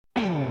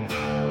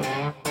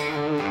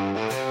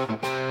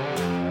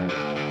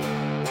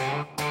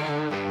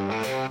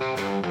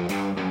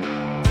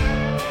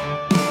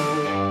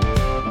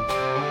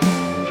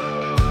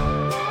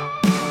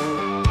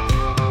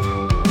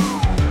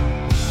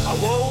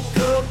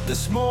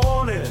this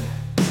morning,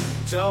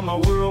 tell my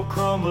world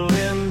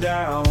crumbling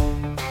down.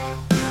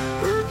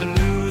 Heard the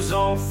news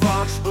on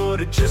Fox,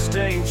 but it just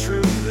ain't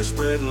true. They're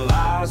spreading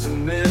lies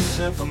and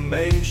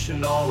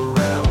misinformation all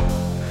around,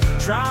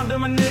 trying to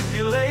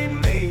manipulate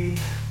me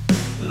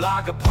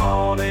like a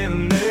pawn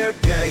in their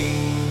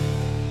game.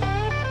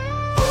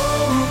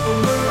 Oh,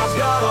 Rupert Murdoch's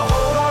got a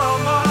hold on our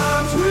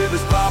minds with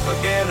his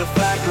propaganda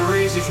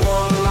factories. He's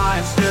one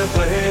lying step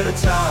ahead of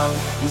time.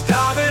 He's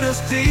diving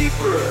us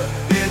deeper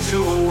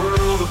into a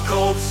world of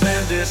cults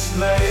and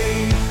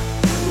dismay,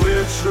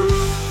 where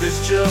truth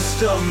is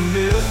just a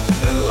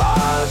myth and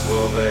lies,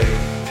 well, they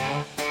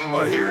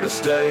are here to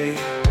stay.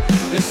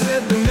 They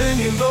said the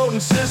Dominion voting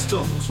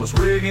systems was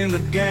rigging the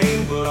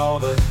game, but all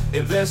the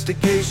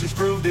investigations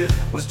proved it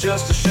was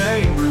just a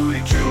shame. Rudy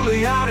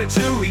Giuliani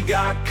too, he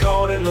got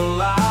caught in the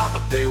lie,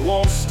 but they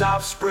won't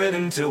stop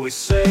spreading till we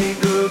say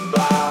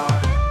goodbye.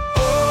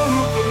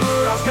 Oh, Rupert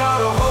Murdoch's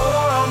got a hold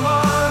on our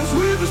minds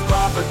with his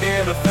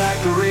propaganda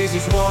factories.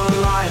 He's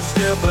one lying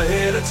step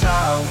ahead of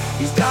time.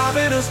 He's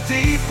diving us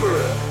deeper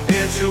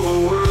into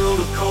a world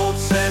of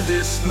cults and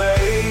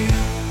dismay,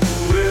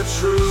 where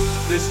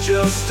truth is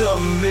just a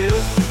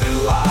myth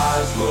and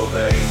lies, well,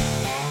 they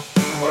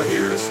are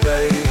here to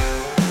stay.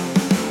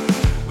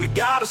 We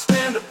gotta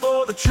stand up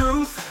for the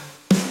truth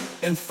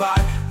and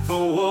fight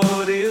for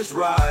what is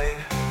right.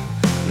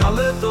 Now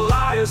let the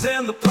liars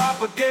and the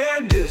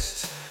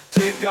propagandists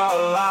take our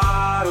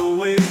light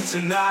away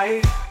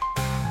tonight.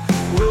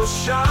 We'll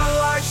shine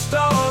like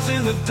stars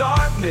in the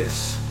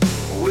darkness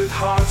with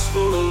hearts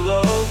full of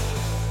love,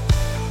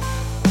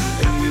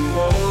 and we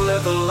won't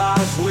let the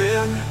lies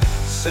win,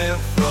 sent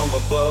from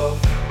above.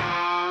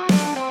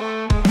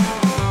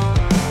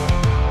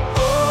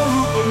 Oh,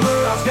 Rupert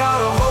Murdoch's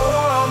got a hold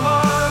on our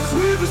minds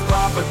with his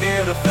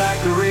propaganda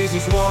factories.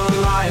 He's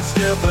one lying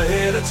step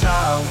ahead of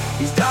time.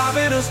 He's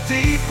diving us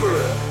deeper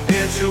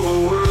into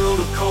a world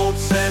of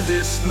cults and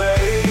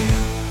dismay,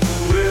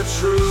 where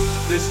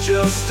truth is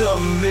just a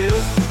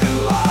myth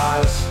and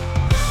lies.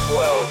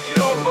 Well, if you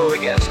don't move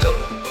against them,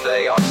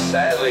 they are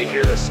sadly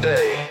here to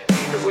stay.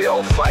 If we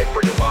don't fight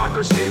for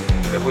democracy,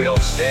 if we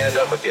don't stand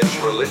up against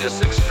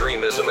religious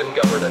extremism and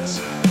governance,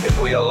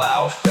 if we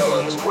allow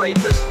felons,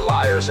 rapists,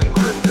 liars, and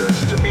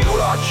grifters to be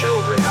what our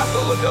children have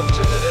to look up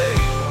to today,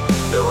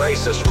 the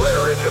racist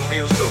rhetoric,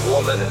 abuse of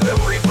women, the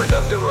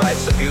reproductive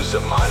rights abuse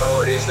of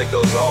minorities that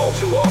goes all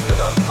too often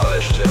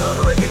unpunished and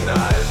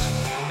unrecognized,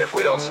 if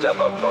we don't step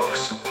up,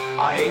 folks,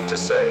 I hate to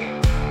say,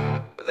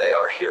 they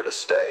are here to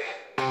stay.